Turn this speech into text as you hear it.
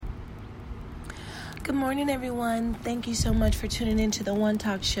Good morning, everyone. Thank you so much for tuning into the One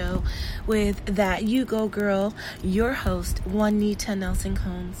Talk Show with That You Go Girl, your host, Juanita Nelson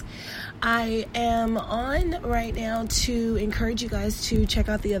Combs. I am on right now to encourage you guys to check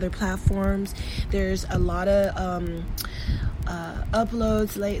out the other platforms. There's a lot of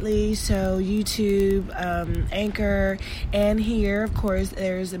uploads lately, so YouTube, Anchor, and here, of course,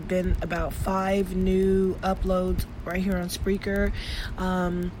 there's been about 5 new uploads right here on Spreaker.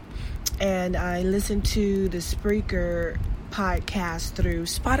 And I listen to the Spreaker podcast through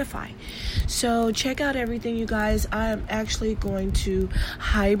Spotify. So check out everything, you guys. I'm actually going to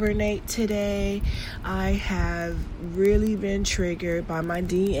hibernate today. I have really been triggered by my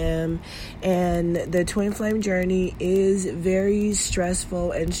DM, and the twin flame journey is very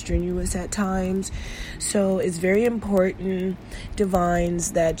stressful and strenuous at times. So it's very important,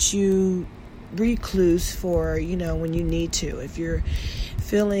 divines, that you recluse for, when you need to. If you're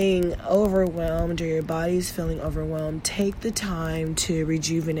feeling overwhelmed or your body's feeling overwhelmed, take the time to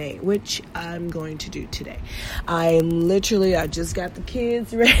rejuvenate, which I'm going to do today. I just got the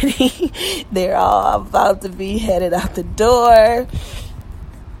kids ready. They're all about to be headed out the door.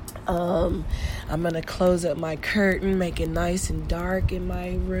 I'm going to close up my curtain, make it nice and dark in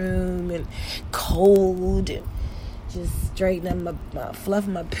my room and cold, and just straighten up fluff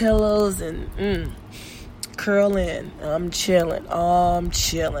my pillows and curl in. I'm chilling.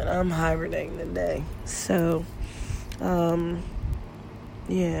 I'm hibernating today. So,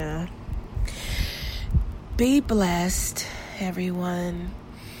 yeah. Be blessed, everyone.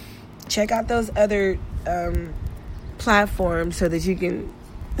 Check out those other platforms so that you can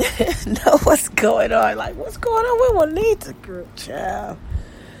know what's going on. Like, what's going on with Juanita group, child?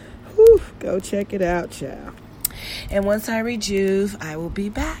 Whew, go check it out, child. And once I rejuve, I will be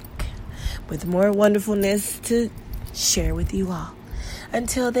back with more wonderfulness to share with you all.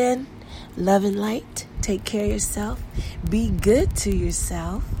 Until then, love and light. Take care of yourself. Be good to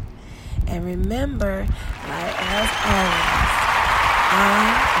yourself. And remember, like as always,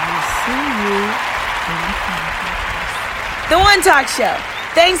 I will see you in the podcast. The One Talk Show.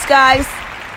 Thanks, guys.